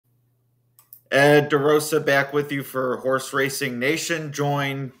Ed DeRosa back with you for Horse Racing Nation.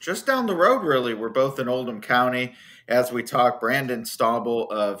 Joined just down the road, really. We're both in Oldham County as we talk. Brandon Stauble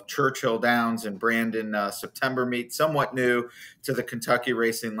of Churchill Downs and Brandon September meet, somewhat new to the Kentucky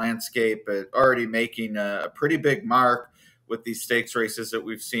racing landscape, but already making a pretty big mark with these stakes races that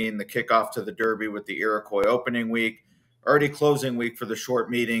we've seen. The kickoff to the Derby with the Iroquois opening week, already closing week for the short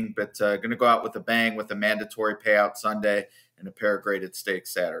meeting, but going to go out with a bang with a mandatory payout Sunday and a pair of graded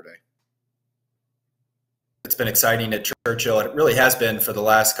stakes Saturday. It's been exciting at Churchill. It really has been for the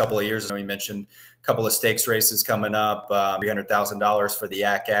last couple of years. We mentioned a couple of stakes races coming up, $300,000 for the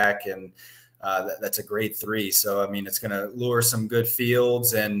Ack Ack, and that's a grade 3. So, I mean, it's going to lure some good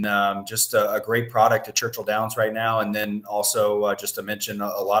fields and just a great product at Churchill Downs right now. And then also just to mention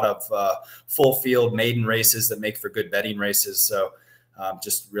a lot of full field maiden races that make for good betting races. So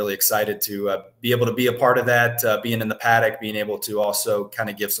just really excited to be able to be a part of that, being in the paddock, being able to also kind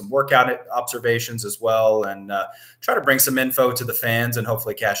of give some workout observations as well, and try to bring some info to the fans and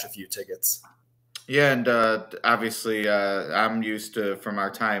hopefully cash a few tickets. Yeah, and obviously I'm used to, from our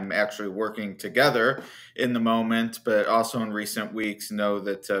time actually working together in the moment, but also in recent weeks, know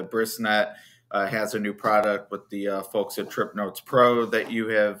that Brisnet has a new product with the folks at Trip Notes Pro that you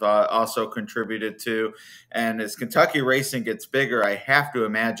have also contributed to. And as Kentucky racing gets bigger, I have to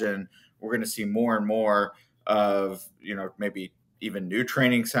imagine we're going to see more and more of, maybe even new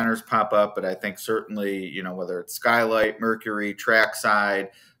training centers pop up. But I think certainly, whether it's Skylight, Mercury,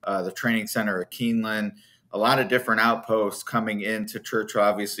 Trackside, the training center at Keeneland, a lot of different outposts coming into Churchill.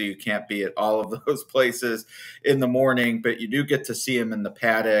 Obviously, you can't be at all of those places in the morning, but you do get to see them in the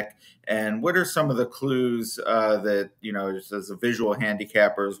paddock. And what are some of the clues that, just as a visual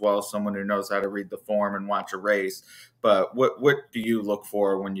handicapper as well as someone who knows how to read the form and watch a race, but what do you look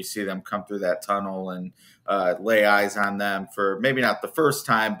for when you see them come through that tunnel and lay eyes on them for maybe not the first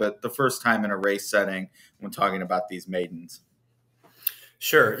time, but the first time in a race setting when talking about these maidens?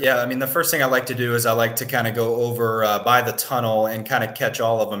 Sure. Yeah. I mean, the first thing I like to do is I like to kind of go over by the tunnel and kind of catch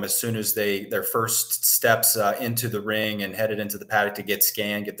all of them as soon as their first steps into the ring and headed into the paddock to get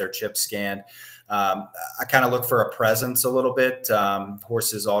scanned, get their chips scanned. I kind of look for a presence a little bit.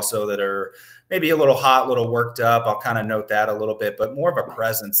 Horses also that are maybe a little hot, a little worked up. I'll kind of note that a little bit, but more of a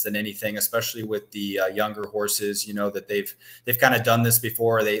presence than anything, especially with the younger horses, that they've kind of done this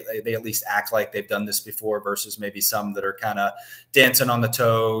before. They at least act like they've done this before versus maybe some that are kind of dancing on the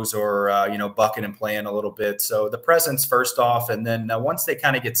toes or, bucking and playing a little bit. So the presence first off, and then once they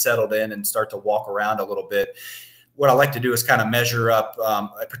kind of get settled in and start to walk around a little bit, what I like to do is kind of measure up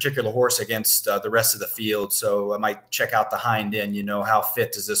a particular horse against the rest of the field. So I might check out the hind end, how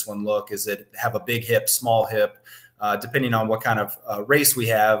fit does this one look? Is it have a big hip, small hip, depending on what kind of race we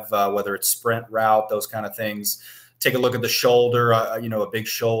have, whether it's sprint, route, those kind of things. Take a look at the shoulder. A big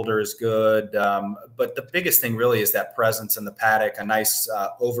shoulder is good. But the biggest thing really is that presence in the paddock, a nice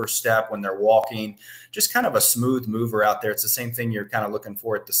overstep when they're walking, just kind of a smooth mover out there. It's the same thing you're kind of looking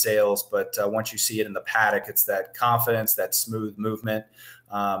for at the sales. But once you see it in the paddock, it's that confidence, that smooth movement,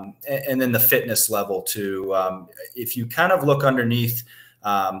 and then the fitness level too. If you kind of look underneath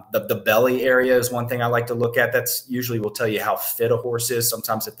the belly area is one thing I like to look at. That's usually will tell you how fit a horse is.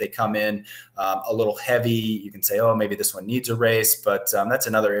 Sometimes if they come in a little heavy, you can say, oh, maybe this one needs a race. But that's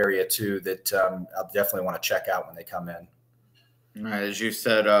another area too that I'll definitely want to check out when they come in. All right, as you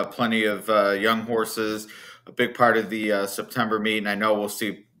said, plenty of young horses, a big part of the September meet. And I know we'll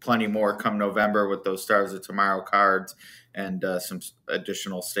see plenty more come November with those Stars of Tomorrow cards and some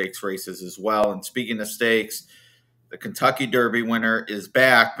additional stakes races as well. And speaking of stakes, the Kentucky Derby winner is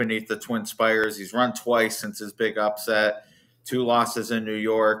back beneath the Twin Spires. He's run twice since his big upset, 2 losses in New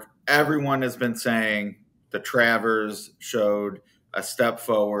York. Everyone has been saying the Travers showed a step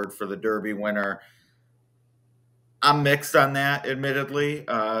forward for the Derby winner. I'm mixed on that, admittedly.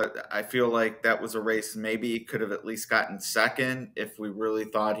 I feel like that was a race maybe he could have at least gotten second if we really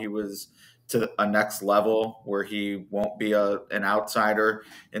thought he was to a next level where he won't be an outsider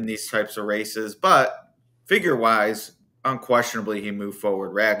in these types of races. But figure-wise, unquestionably, he moved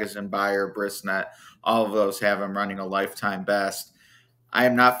forward. Ragusan, Beyer, Brisnet, all of those have him running a lifetime best. I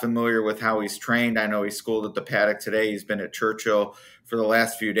am not familiar with how he's trained. I know he's schooled at the paddock today. He's been at Churchill for the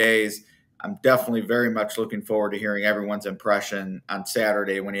last few days. I'm definitely very much looking forward to hearing everyone's impression on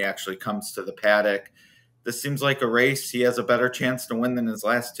Saturday when he actually comes to the paddock. This seems like a race he has a better chance to win than his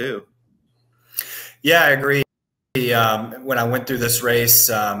last 2. Yeah, I agree. When I went through this race,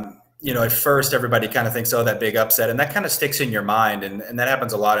 at first everybody kind of thinks, oh, that big upset. And that kind of sticks in your mind. And that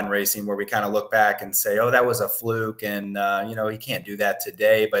happens a lot in racing where we kind of look back and say, oh, that was a fluke. And, he can't do that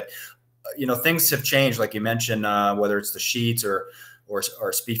today. But, things have changed, like you mentioned, whether it's the sheets or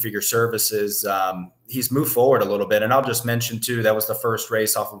or Speed Figure Services, he's moved forward a little bit. And I'll just mention too, that was the first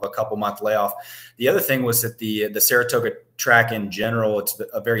race off of a couple-month layoff. The other thing was that the Saratoga track in general, it's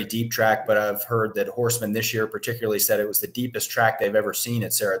a very deep track, but I've heard that horsemen this year particularly said it was the deepest track they've ever seen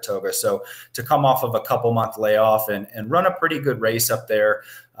at Saratoga. So to come off of a couple-month layoff and run a pretty good race up there,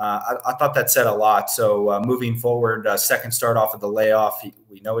 I thought that said a lot. So moving forward, second start off of the layoff,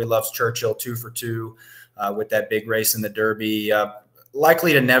 we know he loves Churchill, 2 for 2 with that big race in the Derby.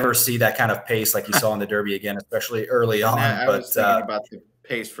 Likely to never see that kind of pace like you saw in the Derby again, especially early on. I was thinking about the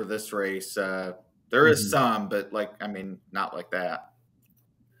pace for this race. There is some, but not like that.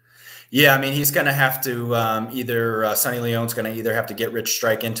 Yeah, I mean, he's going to have to either Sonny Leone's going to either have to get Rich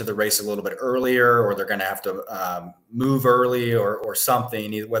Strike into the race a little bit earlier, or they're going to have to move early or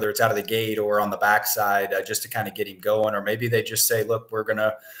something, either whether it's out of the gate or on the backside, just to kind of get him going. Or maybe they just say, look, we're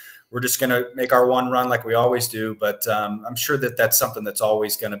just going to make our one run like we always do. But I'm sure that that's something that's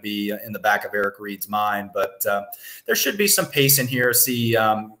always going to be in the back of Eric Reed's mind. But there should be some pace in here. See,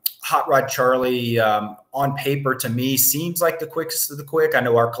 Hot Rod Charlie on paper to me seems like the quickest of the quick. I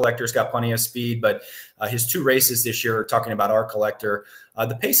know our collector's got plenty of speed, but his 2 races this year, talking about our collector,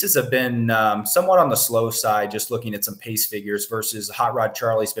 the paces have been somewhat on the slow side, just looking at some pace figures versus Hot Rod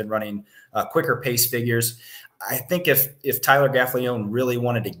Charlie's been running quicker pace figures. I think if Tyler Gaffalione really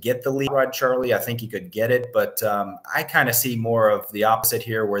wanted to get the lead, Rod Charlie, I think he could get it. But I kind of see more of the opposite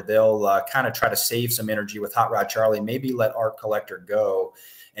here, where they'll kind of try to save some energy with Hot Rod Charlie, maybe let Art Collector go,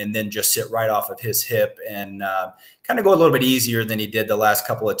 and then just sit right off of his hip and kind of go a little bit easier than he did the last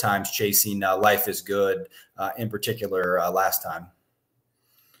couple of times chasing Life is Good, in particular last time.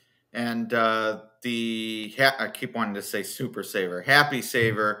 And I keep wanting to say Super Saver, Happy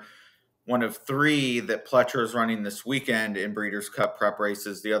Saver, one of 3 that Pletcher is running this weekend in Breeders' Cup prep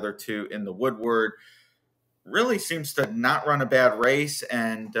races, the other 2 in the Woodward. Really seems to not run a bad race,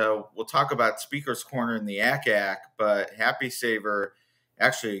 and we'll talk about Speaker's Corner in the Ack Ack, but Happy Saver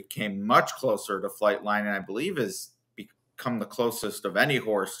actually came much closer to Flightline, and I believe has become the closest of any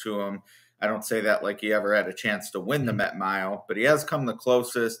horse to him. I don't say that like he ever had a chance to win the Met Mile, but he has come the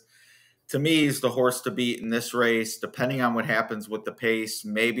closest. To me, he's the horse to beat in this race, depending on what happens with the pace.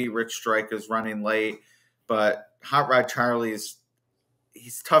 Maybe Rich Strike is running late, but Hot Rod Charlie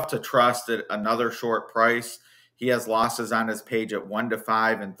he's tough to trust at another short price. He has losses on his page at 1 to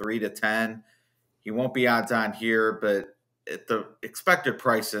 5 and 3 to 10. He won't be odds on here, but at the expected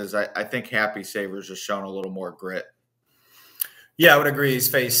prices, I think Happy Saver's just shown a little more grit. Yeah, I would agree. He's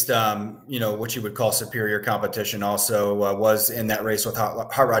faced, what you would call superior competition. Also was in that race with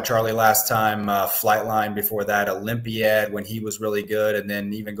Hot Rod Charlie last time, Flightline before that, Olympiad when he was really good, and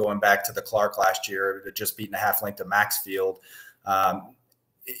then even going back to the Clark last year, just beating a half length to Maxfield.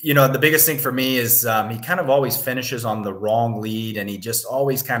 The biggest thing for me is he kind of always finishes on the wrong lead, and he just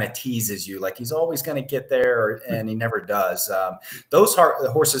always kind of teases you like he's always going to get there, and he never does. Those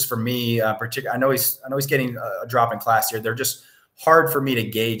horses for me, particularly, I know he's getting a drop in class here. They're just hard for me to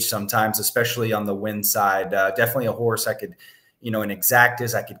gauge sometimes, especially on the win side. Definitely a horse I could, in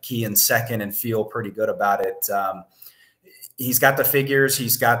exactas, I could key in second and feel pretty good about it. He's got the figures,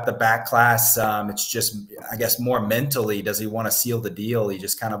 he's got the back class. It's just, I guess, more mentally, does he want to seal the deal? He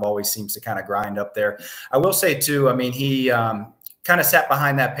just kind of always seems to kind of grind up there. I will say too, I mean, he kind of sat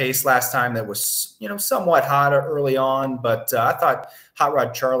behind that pace last time that was, somewhat hot early on, but I thought Hot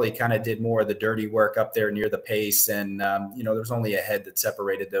Rod Charlie kind of did more of the dirty work up there near the pace. And, there was only a head that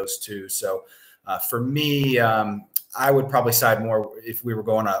separated those 2. So for me, I would probably side more, if we were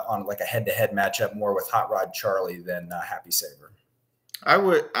going on like a head-to-head matchup, more with Hot Rod Charlie than Happy Saver. In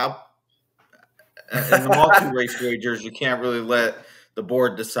the multi-race wagers, you can't really let the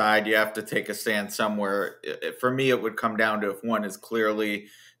board decide. You have to take a stand somewhere. For me, it would come down to if one is clearly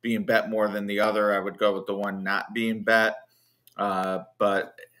being bet more than the other, I would go with the one not being bet.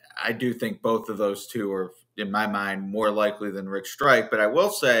 But I do think both of those 2 are, in my mind, more likely than Rich Strike. But I will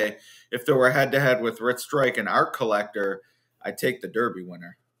say, if there were head-to-head with Rich Strike and Art Collector, I'd take the Derby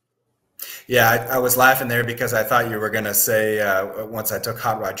winner. Yeah, I was laughing there because I thought you were going to say, once I took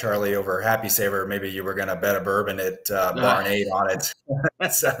Hot Rod Charlie over Happy Saver, maybe you were going to bet a bourbon at Barn 8 on it.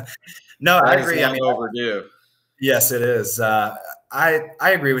 No, I agree. I mean, overdue. Yes, it is. I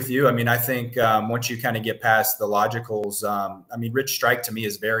agree with you. I mean, I think once you kind of get past the logicals, I mean, Rich Strike to me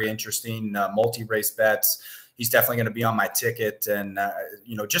is very interesting. Multi-race bets. He's definitely going to be on my ticket, and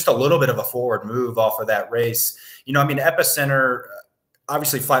just a little bit of a forward move off of that race. I mean, Epicenter,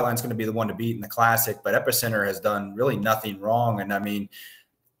 obviously Flightline's going to be the one to beat in the Classic, but Epicenter has done really nothing wrong. And I mean,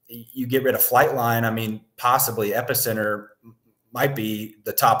 you get rid of Flightline, I mean, possibly Epicenter might be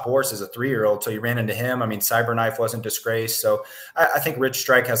the top horse as a 3-year-old. So you ran into him. I mean, Cyberknife wasn't disgraced. So I think Rich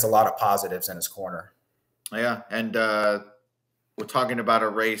Strike has a lot of positives in his corner. Yeah. And we're talking about a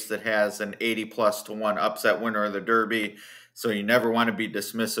race that has an 80+1 upset winner of the Derby. So you never want to be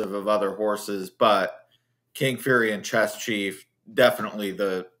dismissive of other horses, but King Fury and Chess Chief, definitely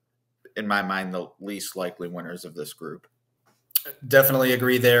in my mind, the least likely winners of this group. Definitely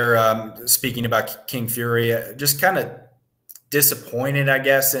agree there. Speaking about King Fury, just kind of disappointed, I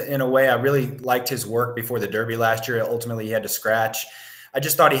guess, in a way. I really liked his work before the Derby last year. Ultimately, he had to scratch. I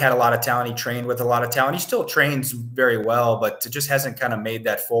just thought he had a lot of talent. He trained with a lot of talent. He still trains very well, but just hasn't kind of made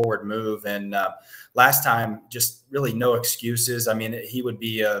that forward move. And last time, just really no excuses. I mean, he would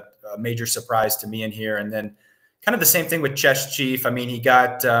be a major surprise to me in here. And then kind of the same thing with Chess Chief. I mean, he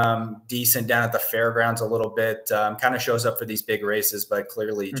got decent down at the fairgrounds a little bit, kind of shows up for these big races, but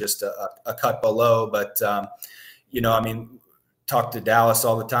clearly just a cut below. But, you know, I mean, talk to Dallas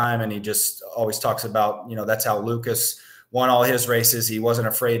all the time, and he just always talks about, you know, that's how Lukas won all his races. He wasn't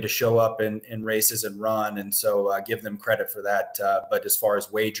afraid to show up in races and run. And so give them credit for that. But as far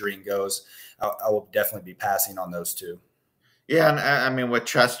as wagering goes, I will definitely be passing on those two. Yeah. And I mean, with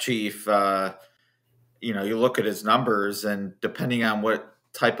Chess Chief, you know, you look at his numbers, and depending on what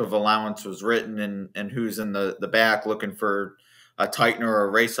type of allowance was written and who's in the back looking for a tightener or a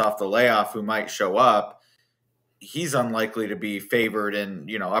race off the layoff who might show up, he's unlikely to be favored in,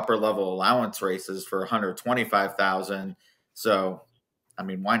 you know, upper level allowance races for 125,000. So, I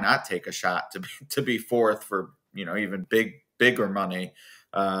mean, why not take a shot to be fourth for, you know, even bigger money?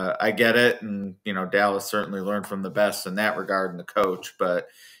 I get it. And, you know, Dallas certainly learned from the best in that regard, and the coach, but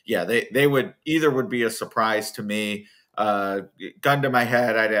yeah, they would be a surprise to me. Gun to my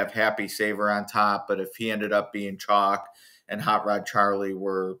head, I'd have Happy Saver on top, but if he ended up being chalk and Hot Rod Charlie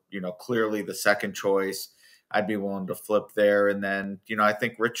were, you know, clearly the second choice, I'd be willing to flip there. And then, you know, I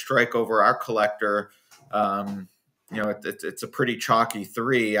think Rich Strike over our collector, you know, it's a pretty chalky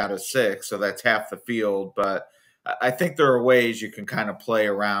 3 out of 6. So that's half the field. But I think there are ways you can kind of play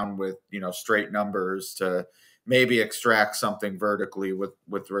around with, you know, straight numbers to maybe extract something vertically with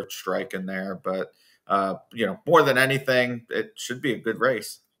Rich Strike in there. But, you know, more than anything, it should be a good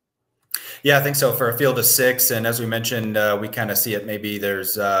race. Yeah, I think so, for a field of 6. And as we mentioned, we kind of see it. Maybe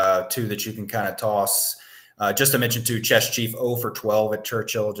there's 2 that you can kind of toss. Just to mention too, Chess Chief 0 for 12 at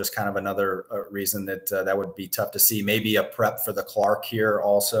Churchill, just kind of another reason that that would be tough to see. Maybe a prep for the Clark here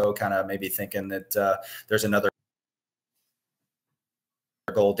also, kind of maybe thinking that there's another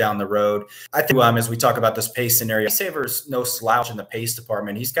goal down the road. I think as we talk about this pace scenario, Saver's no slouch in the pace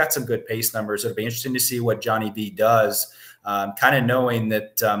department. He's got some good pace numbers. It'll be interesting to see what Johnny V does, kind of knowing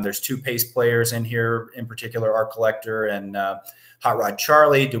that there's 2 pace players in here, in particular our collector and Hot Rod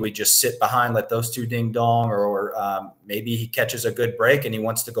Charlie. Do we just sit behind, let those 2 ding dong, or maybe he catches a good break and he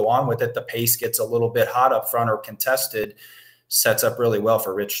wants to go on with it? The pace gets a little bit hot up front or contested, sets up really well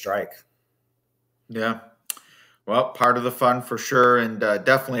for Rich Strike. Yeah. Well, part of the fun for sure. And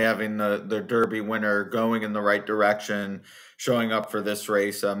definitely having the Derby winner going in the right direction, showing up for this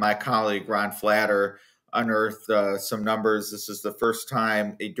race. My colleague, Ron Flatter, unearthed some numbers. This is the first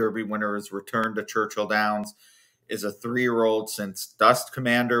time a Derby winner has returned to Churchill Downs is a 3-year-old since Dust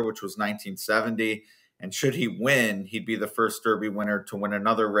Commander, which was 1970. And should he win, he'd be the first Derby winner to win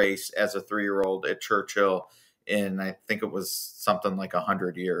another race as a 3-year-old at Churchill in, I think it was something like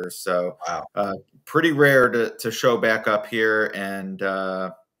 100 years. So wow. Pretty rare to show back up here. And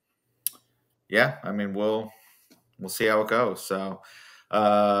yeah, I mean, we'll see how it goes. So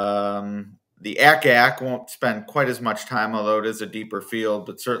the Ack Ack won't spend quite as much time, although it is a deeper field,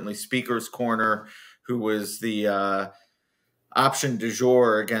 but certainly Speaker's Corner, who was the option du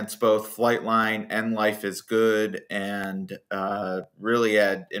jour against both Flightline and Life is Good, and really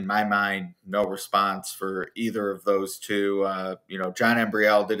had, in my mind, no response for either of those two. You know, John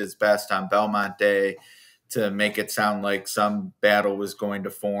Embriel did his best on Belmont Day to make it sound like some battle was going to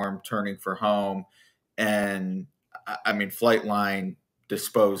form, turning for home. And, I mean, Flightline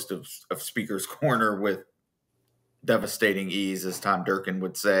disposed of Speaker's Corner with devastating ease, as Tom Durkin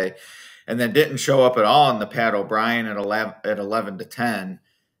would say, and then didn't show up at all in the Pat O'Brien at 11 to 10,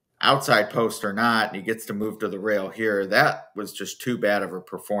 outside post or not, and he gets to move to the rail here. That was just too bad of a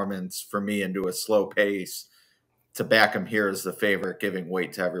performance for me into a slow pace to back him here as the favorite, giving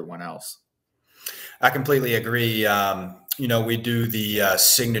weight to everyone else. I completely agree. You know, we do the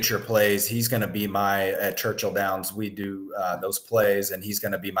signature plays. He's going to be at Churchill Downs. We do those plays, and he's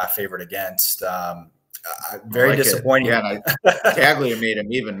going to be my favorite against. Very disappointing. Yeah, Taglia made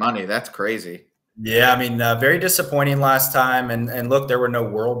him even money. That's crazy. Yeah, I mean, very disappointing last time. And look, there were no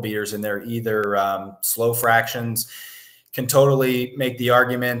world beaters in there either. Slow fractions. can totally make the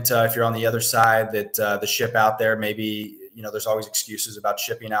argument if you're on the other side that the ship out there, maybe, there's always excuses about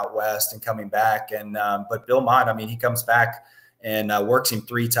shipping out west and coming back. And but Bill Mott, I mean, he comes back and works him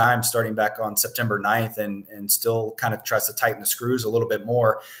 3 times starting back on September 9th and still kind of tries to tighten the screws a little bit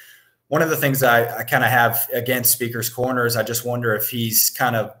more. One of the things I kind of have against Speaker's Corner is I just wonder if he's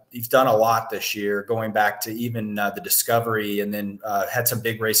done a lot this year, going back to even the Discovery, and then had some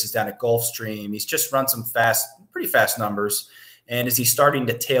big races down at Gulfstream. He's just run some pretty fast numbers. And is he starting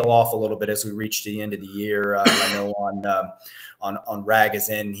to tail off a little bit as we reach the end of the year? I know on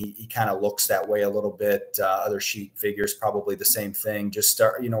Ragazin, he kind of looks that way a little bit. Other sheet figures probably the same thing.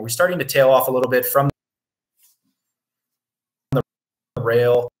 We're starting to tail off a little bit from the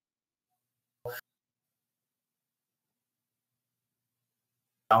rail.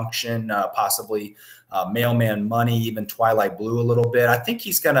 Function, possibly Mailman Money, even Twilight Blue a little bit. I think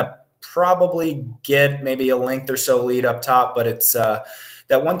he's going to probably get maybe a length or so lead up top, but it's that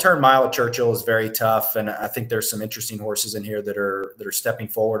 1-turn mile at Churchill is very tough, and I think there's some interesting horses in here that are stepping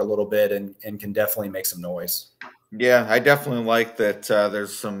forward a little bit and can definitely make some noise. Yeah, I definitely like that.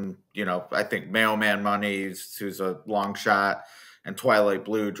 There's some, I think Mailman Money, who's a long shot, and Twilight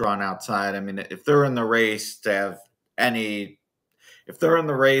Blue drawn outside. I mean, if they're in the race if they're in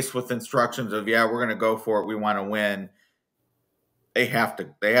the race with instructions of, we're going to go for it, we want to win, they have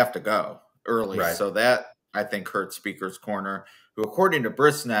to go early. Right. So that, I think, hurt Speaker's Corner, who, according to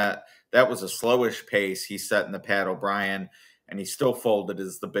Brisnet, that was a slowish pace he set in the Pat O'Brien, and he still folded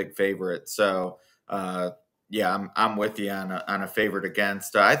as the big favorite. So, I'm with you on a favorite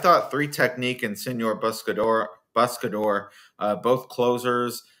against. I thought 3 Technique and Senor Buscador, both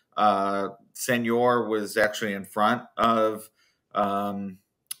closers. Senor was actually in front of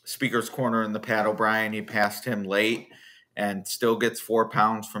Speaker's Corner in the Pat O'Brien. He passed him late and still gets 4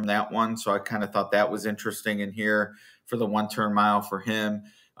 pounds from that one. So I kind of thought that was interesting in here for the 1-turn mile for him.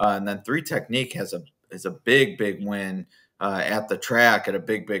 And then 3 Technique is a big win at the track at a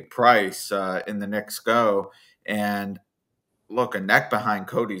big price in the next go. And look, a neck behind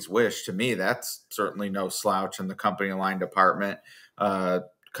Cody's Wish, to me, that's certainly no slouch in the company line department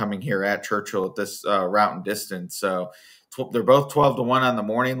coming here at Churchill at this route and distance. So they're both 12-1 on the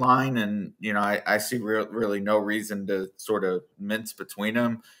morning line, and I see really no reason to sort of mince between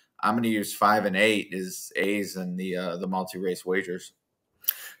them. I'm going to use 5 and 8 as A's in the multi-race wagers.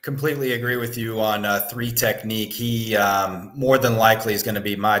 Completely agree with you on 3 Technique. He more than likely is going to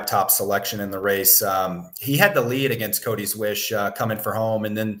be my top selection in the race. He had the lead against Cody's Wish coming for home,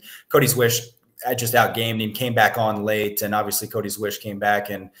 and then Cody's Wish just outgamed him, came back on late, and obviously Cody's Wish came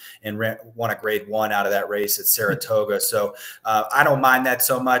back and won a grade 1 out of that race at Saratoga. So I don't mind that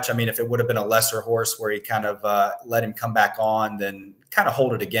so much. I mean, if it would have been a lesser horse where he kind of let him come back on, then kind of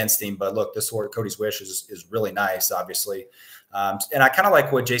hold it against him. But look, this horse, Cody's Wish, is really nice, obviously. And I kind of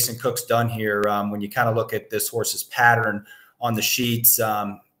like what Jason Cook's done here when you kind of look at this horse's pattern on the sheets,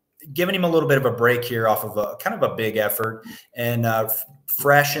 giving him a little bit of a break here off of a kind of a big effort and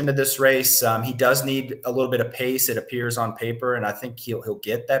fresh into this race. He does need a little bit of pace, it appears on paper, and I think he'll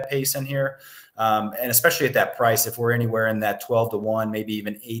get that pace in here. And especially at that price, if we're anywhere in that 12-1, maybe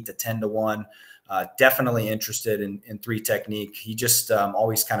even 8 to 10-1, definitely interested in 3 Technique. He just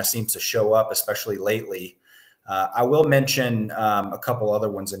always kind of seems to show up, especially lately. I will mention a couple other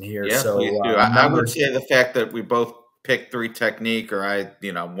ones in here. Yeah, so please do. I would say the fact that we both picked 3 Technique, or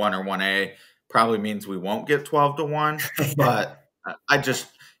 1 or 1A, probably means we won't get 12-1. But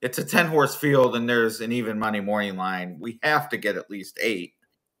it's a 10-horse field, and there's an even money morning line. We have to get at least 8.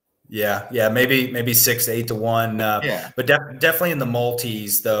 Yeah, maybe 6 to 8 to 1. But definitely in the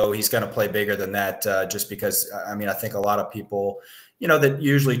multis, though, he's going to play bigger than that. Just because, I mean, I think a lot of people, that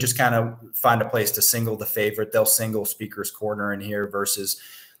usually just kind of find a place to single the favorite. They'll single Speaker's Corner in here versus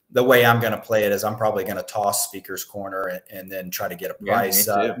the way I'm going to play it is I'm probably going to toss Speaker's Corner and then try to get a price.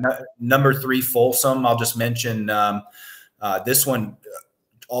 Number 3, Folsom. I'll just mention this one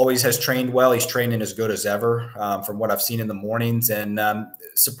always has trained well. He's training as good as ever from what I've seen in the mornings. And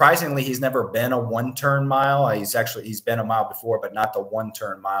surprisingly, he's never been a 1-turn mile. He's been a mile before, but not the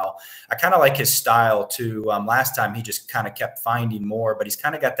 1-turn mile. I kind of like his style too. Last time he just kind of kept finding more, but he's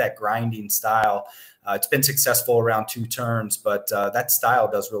kind of got that grinding style. It's been successful around 2 turns, but that style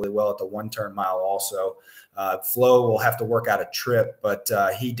does really well at the 1-turn mile also. Flo will have to work out a trip, but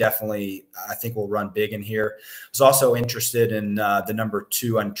he definitely, I think, will run big in here. I was also interested in the number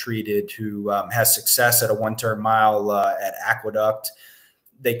 2 Untreated, who has success at a 1-turn mile at Aqueduct.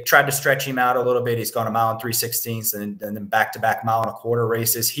 They tried to stretch him out a little bit. He's gone 1 3/16 and then back-to-back 1.25 mile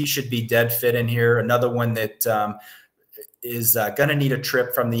races. He should be dead fit in here. Another one that is going to need a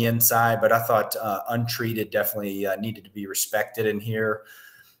trip from the inside, but I thought untreated definitely needed to be respected in here.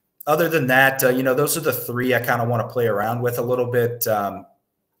 Other than that, those are the three I kind of want to play around with a little bit.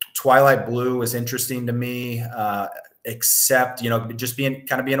 Twilight Blue is interesting to me, except, just being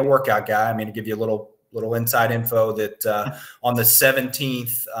a workout guy. I mean, to give you a little inside info that on the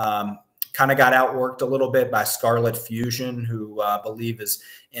 17th, kind of got outworked a little bit by Scarlet Fusion, who I believe is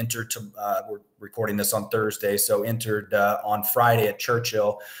entered we're recording this on Thursday, so entered on Friday at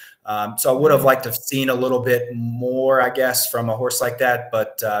Churchill. So I would have liked to have seen a little bit more, I guess, from a horse like that,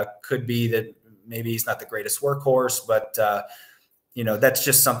 but could be that maybe he's not the greatest workhorse, but that's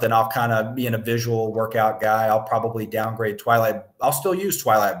just something I'll kind of, being a visual workout guy, I'll probably downgrade Twilight. I'll still use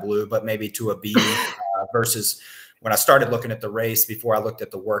Twilight Blue, but maybe to a B versus when I started looking at the race before I looked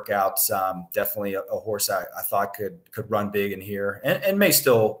at the workouts. Definitely a horse I thought could run big in here and may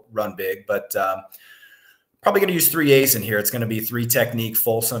still run big, but probably going to use 3 A's in here. It's going to be 3 Technique,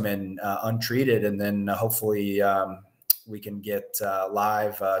 Folsom, and untreated. And then hopefully we can get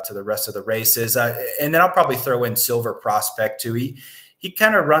live to the rest of the races. And then I'll probably throw in Silver Prospect too. He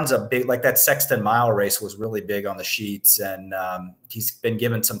kind of runs a big, like that Sexton Mile race was really big on the sheets. And he's been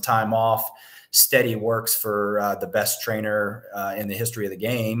given some time off. Steady works for the best trainer in the history of the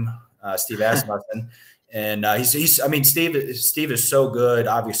game, Steve Asmussen. And Steve is so good,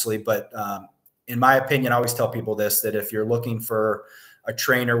 obviously, but in my opinion, I always tell people this, that if you're looking for a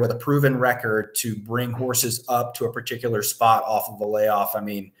trainer with a proven record to bring horses up to a particular spot off of a layoff, I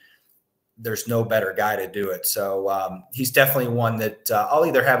mean, there's no better guy to do it. So he's definitely one that I'll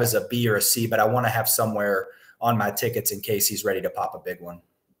either have as a B or a C, but I want to have somewhere on my tickets in case he's ready to pop a big one.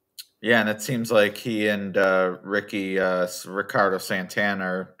 Yeah, and it seems like he and Ricardo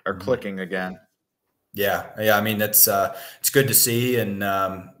Santana are clicking again. Yeah. I mean, it's good to see, and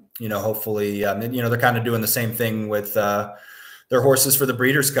hopefully, they're kind of doing the same thing with their horses for the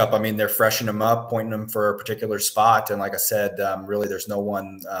Breeders' Cup. I mean, they're freshening them up, pointing them for a particular spot, and like I said, really, there's no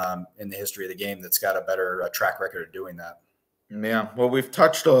one in the history of the game that's got a better track record of doing that. Yeah, well, we've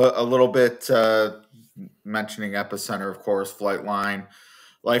touched a little bit, mentioning Epicenter, of course, Flightline.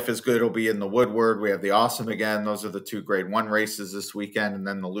 Life is Good will be in the Woodward. We have the Awesome again. Those are the 2 Grade 1 races this weekend, and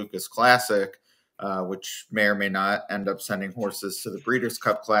then the Lukas Classic, which may or may not end up sending horses to the Breeders'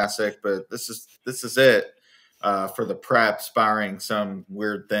 Cup Classic. But this is it for the preps, barring some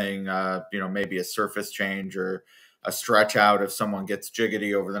weird thing, maybe a surface change or a stretch out if someone gets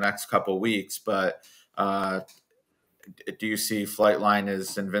jiggity over the next couple of weeks. But do you see Flightline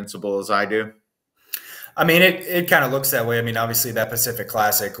as invincible as I do? I mean, it kind of looks that way. I mean, obviously that Pacific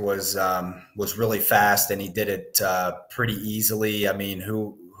Classic was really fast, and he did it pretty easily. I mean,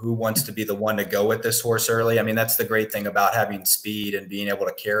 who wants to be the one to go with this horse early? I mean, that's the great thing about having speed and being able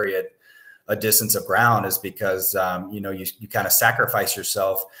to carry it a distance of ground, is because you kind of sacrifice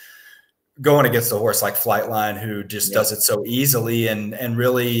yourself going against a horse like Flightline, who just does it so easily, and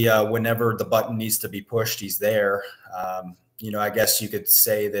really whenever the button needs to be pushed, he's there. I guess you could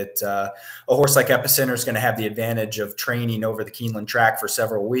say that a horse like Epicenter is going to have the advantage of training over the Keeneland track for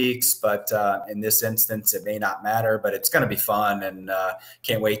several weeks, but in this instance, it may not matter, but it's going to be fun, and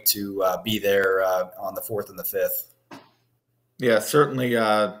can't wait to be there on the 4th and the 5th. Yeah, certainly,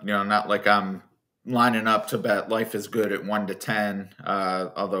 not like I'm lining up to bet Life is Good at 1 to 10,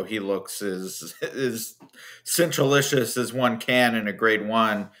 although he looks as cintralicious as one can in a Grade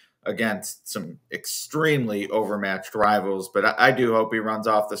 1 against some extremely overmatched rivals. But I do hope he runs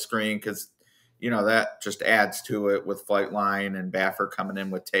off the screen, because that just adds to it with Flightline and Baffer coming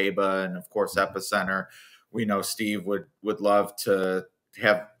in with Taba, and of course Epicenter. We know Steve would love to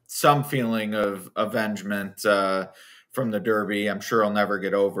have some feeling of avengement from the Derby. I'm sure he'll never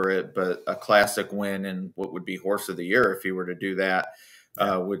get over it, but a classic win and what would be Horse of the Year if he were to do that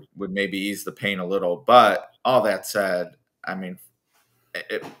would maybe ease the pain a little. But all that said, I mean,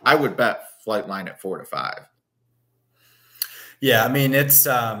 I would bet Flightline at 4 to 5. Yeah, I mean, it's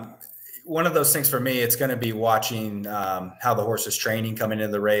one of those things for me. It's going to be watching how the horse is training coming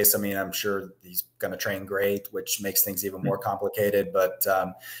into the race. I mean, I'm sure he's going to train great, which makes things even more complicated. But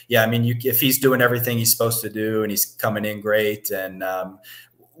I mean, if he's doing everything he's supposed to do and he's coming in great, and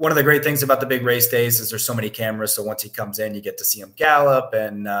one of the great things about the big race days is there's so many cameras. So once he comes in, you get to see him gallop,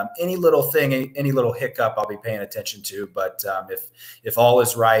 and any little thing, any little hiccup, I'll be paying attention to. But if all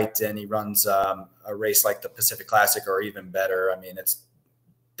is right and he runs a race like the Pacific Classic or even better, I mean,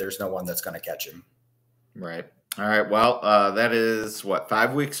 there's no one that's going to catch him. Right. All right. Well, that is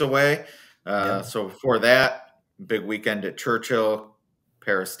 5 weeks away. So before that, big weekend at Churchill,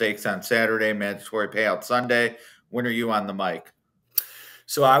 pair of stakes on Saturday, mandatory payout Sunday. When are you on the mic?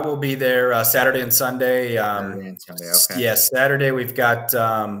 So I will be there Saturday and Sunday. Saturday and Sunday. Okay. Yeah, Saturday we've got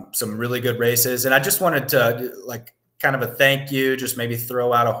some really good races, and I just wanted to like kind of a thank you, just maybe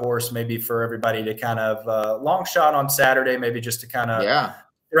throw out a horse, maybe for everybody to kind of long shot on Saturday, maybe just to kind of Yeah.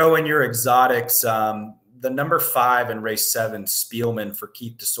 throw in your exotics. The number 5 in race 7, Spielman for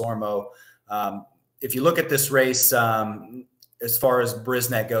Keith DeSormo. If you look at this race, as far as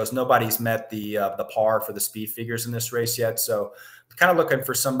Brisnet goes, nobody's met the par for the speed figures in this race yet. So kind of looking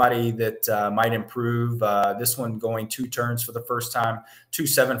for somebody that might improve. This one going 2 turns for the first time, 2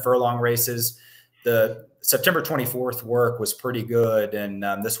 7-furlong races. The September 24th work was pretty good, and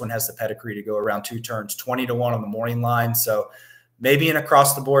this one has the pedigree to go around 2 turns, 20-1 on the morning line. So maybe an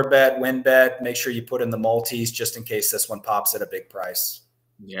across the board bet, win bet. Make sure you put in the multis just in case this one pops at a big price.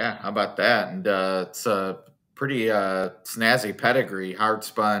 Yeah. How about that? And it's a pretty snazzy pedigree, hard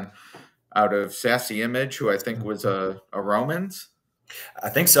spun out of Sassy Image, who I think was a Romans. I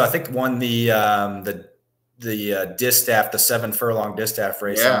think so. I think won the distaff, the 7-furlong distaff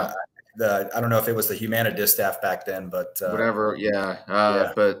race. Yeah. I don't know if it was the Humana distaff back then, but Whatever. Yeah.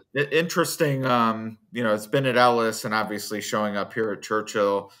 Yeah. But interesting. It's been at Ellis and obviously showing up here at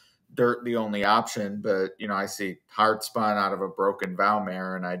Churchill. Dirt the only option, but I see hard spun out of a broken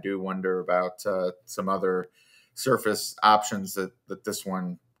Valmare, and I do wonder about some other surface options that this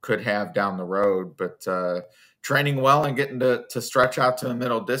one could have down the road. But training well and getting to stretch out to the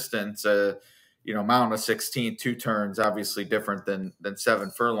middle distance. Mount of 16, 2 turns, obviously different than 7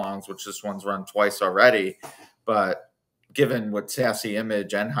 furlongs, which this one's run twice already. But given what Sassy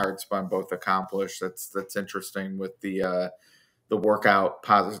Image and hard spun both accomplished, that's interesting with the workout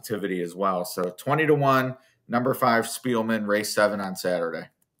positivity as well. So 20-1, number 5 Spielman, race 7 on Saturday.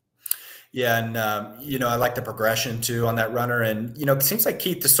 Yeah, and I like the progression too on that runner, and it seems like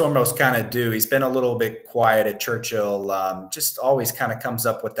Keith DeSormo's kind of due. He's been a little bit quiet at Churchill. Just always kind of comes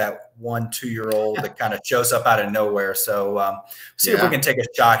up with that 1-2-year-old that kind of shows up out of nowhere. So see if we can take a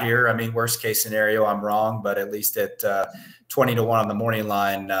shot here. I mean, worst case scenario, I'm wrong, but at least at 20-1 on the morning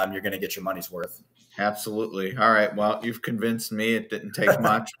line, you're going to get your money's worth. Absolutely. All right. Well, you've convinced me. It didn't take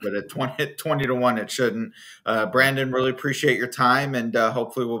much, but at 20-1, it shouldn't. Brandon, really appreciate your time, and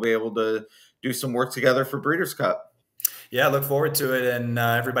hopefully we'll be able to do some work together for Breeders' Cup. Yeah, look forward to it, and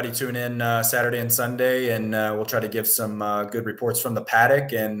everybody tune in Saturday and Sunday, and we'll try to give some good reports from the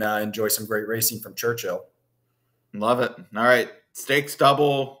paddock and enjoy some great racing from Churchill. Love it. All right. Stakes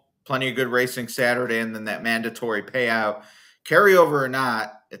double, plenty of good racing Saturday, and then that mandatory payout. Carryover or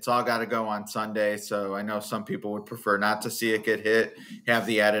not, it's all got to go on Sunday. So I know some people would prefer not to see it get hit, have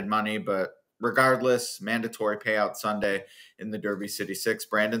the added money, but regardless, mandatory payout Sunday in the Derby City 6.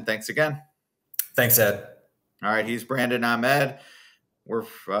 Brandon, thanks again. Thanks, Ed. All right. He's Brandon. I'm Ed.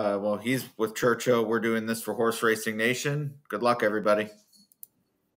 He's with Churchill. We're doing this for Horse Racing Nation. Good luck, everybody.